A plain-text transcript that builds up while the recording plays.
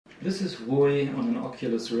This is Vrui on an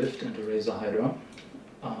Oculus Rift and a Razer Hydra.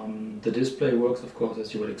 The display works, of course,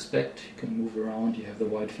 as you would expect. You can move around, you have the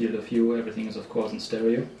wide field of view, everything is, of course, in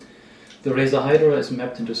stereo. The Razer Hydra is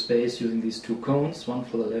mapped into space using these two cones, one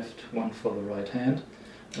for the left, one for the right hand.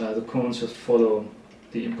 The cones just follow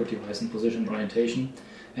the input device in position and orientation,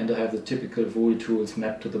 and I have the typical Vrui tools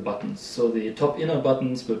mapped to the buttons. So the top inner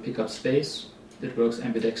buttons will pick up space. It works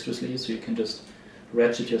ambidextrously, so you can just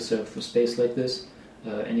ratchet yourself through space like this.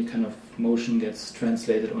 Any kind of motion gets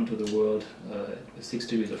translated onto the world with 6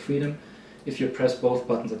 degrees of freedom. If you press both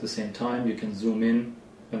buttons at the same time, you can zoom in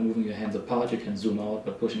by moving your hands apart, you can zoom out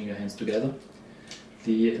by pushing your hands together.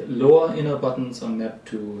 The lower inner buttons are mapped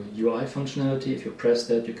to UI functionality. If you press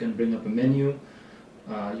that, you can bring up a menu.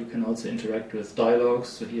 You can also interact with dialogues.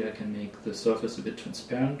 So here I can make the surface a bit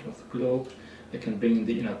transparent of the globe. I can bring in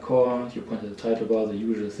the inner core. You point at the title bar, the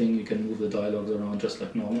usual thing. You can move the dialogues around just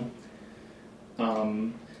like normal.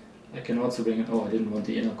 I can also bring in, I didn't want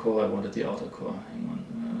the inner core, I wanted the outer core. Hang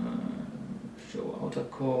on. Show outer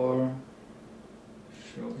core.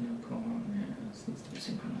 Show inner core. Yes, needs to be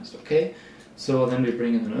synchronized. Okay. So then we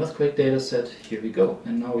bring in an earthquake data set. Here we go.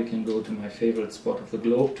 And now we can go to my favorite spot of the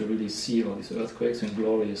globe to really see all these earthquakes in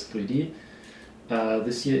glorious 3D.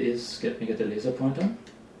 This here is, let me get the laser pointer.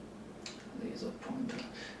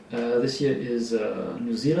 This here is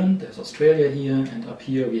New Zealand, there's Australia here, and up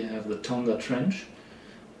here we have the Tonga Trench.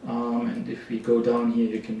 And if we go down here,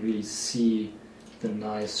 you can really see the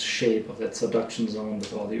nice shape of that subduction zone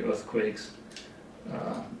with all the earthquakes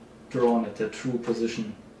drawn at their true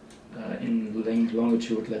position in length,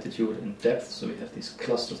 longitude, latitude, and depth. So we have these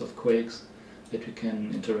clusters of quakes that we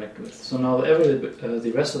can interact with. So now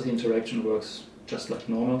the rest of the interaction works just like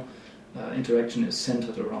normal. Interaction is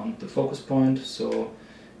centered around the focus point. So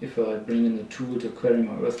if I bring in a tool to query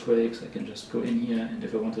my earthquakes, I can just go in here, and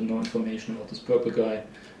if I want to know information about this purple guy,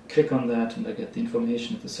 click on that and I get the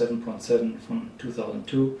information. It's a 7.7 from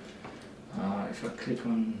 2002. If I click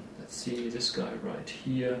on, let's see, this guy right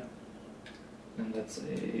here, then that's a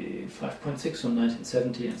 5.6 from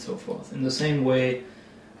 1970 and so forth. In the same way,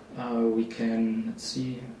 we can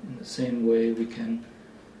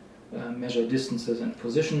measure distances and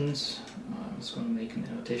positions. I'm just going to make an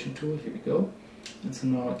annotation tool. Here we go. And so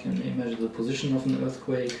now I can measure the position of an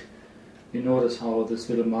earthquake. You notice how this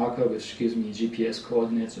little marker, which gives me GPS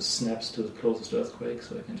coordinates, just snaps to the closest earthquake.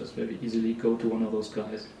 So I can just very easily go to one of those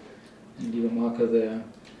guys and leave a marker there.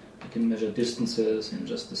 I can measure distances in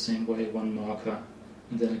just the same way, one marker.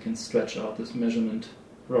 And then I can stretch out this measurement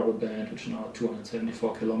rubber band, which is now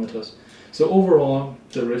 274 kilometers. So overall,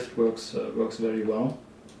 the Rift works very well.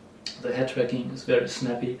 The head tracking is very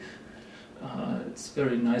snappy. It's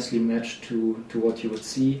very nicely matched to what you would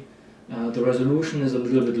see. The resolution is a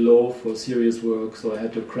little bit low for serious work, so I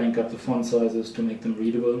had to crank up the font sizes to make them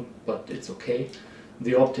readable, but it's okay.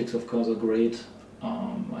 The optics, of course, are great.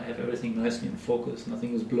 I have everything nicely in focus,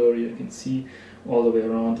 nothing is blurry, I can see all the way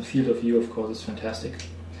around. The field of view, of course, is fantastic.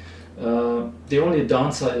 The only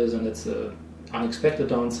downside is, and it's an unexpected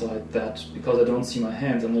downside, that because I don't see my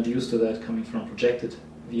hands, I'm not used to that coming from a projected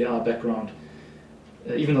VR background.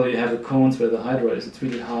 Even though you have the cones where the Hydra is, it's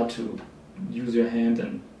really hard to use your hand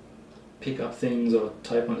and pick up things or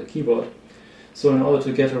type on the keyboard. So in order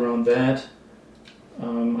to get around that,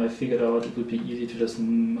 I figured out it would be easy to just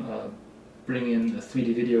bring in a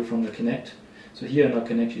 3D video from the Kinect. So here in our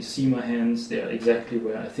Kinect you see my hands, they are exactly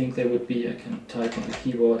where I think they would be. I can type on the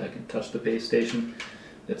keyboard, I can touch the base station,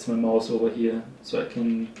 that's my mouse over here, so I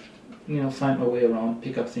can find my way around,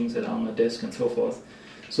 pick up things that are on my desk and so forth.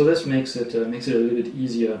 So this makes it a little bit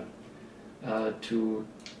easier to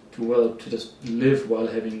just live while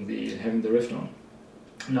having the Rift on.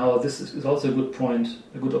 Now this is also a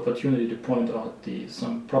good opportunity to point out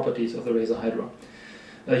some properties of the Razer Hydra.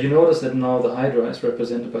 You notice that now the Hydra is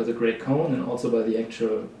represented by the gray cone and also by the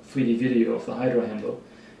actual 3D video of the Hydra handle.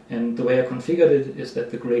 And the way I configured it is that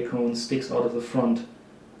the gray cone sticks out of the front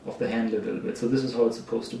of the handle a little bit. So this is how it's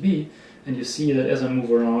supposed to be. And you see that as I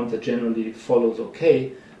move around, that generally follows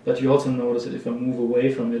okay. But you also notice that if I move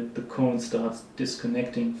away from it, the cone starts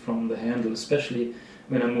disconnecting from the handle, especially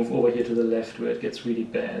when I move over here to the left where it gets really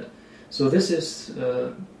bad. So this is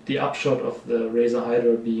the upshot of the Razer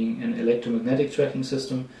Hydra being an electromagnetic tracking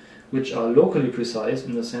system, which are locally precise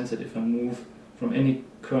in the sense that if I move from any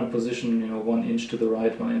current position, 1 inch to the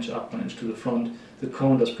right, 1 inch up, 1 inch to the front, the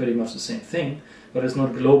cone does pretty much the same thing, but it's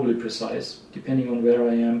not globally precise. Depending on where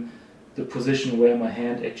I am, the position where my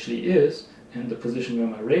hand actually is, and the position where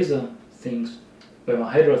my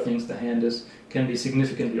Hydra thinks the hand is, can be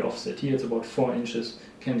significantly offset. Here it's about 4 inches,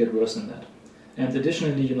 can get worse than that. And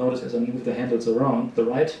additionally, you notice as I move the handles around, the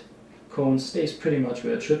right cone stays pretty much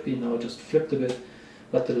where it should be. Now it just flipped a bit,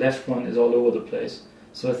 but the left one is all over the place.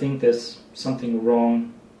 So I think there's something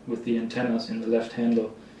wrong with the antennas in the left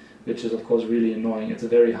handle, which is of course really annoying. It's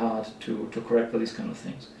very hard to correct all these kind of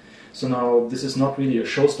things. So now this is not really a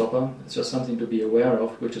showstopper, it's just something to be aware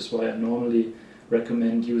of, which is why I normally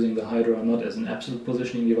recommend using the Hydra not as an absolute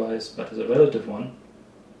positioning device, but as a relative one.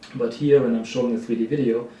 But here, when I'm showing the 3D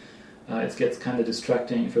video, it gets kind of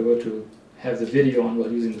distracting. If I were to have the video on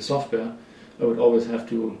while using the software, I would always have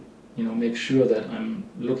to make sure that I'm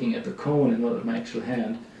looking at the cone and not at my actual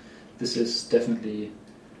hand. This is definitely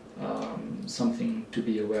something to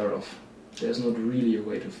be aware of. There's not really a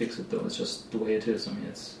way to fix it though, it's just the way it is. I mean,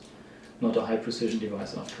 it's not a high precision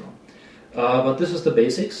device after all. But this is the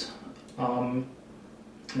basics.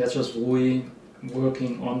 That's just Vrui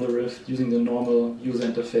working on the Rift, using the normal user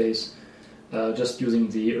interface, just using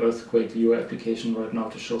the Earthquake viewer application right now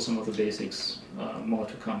to show some of the basics, more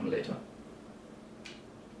to come later.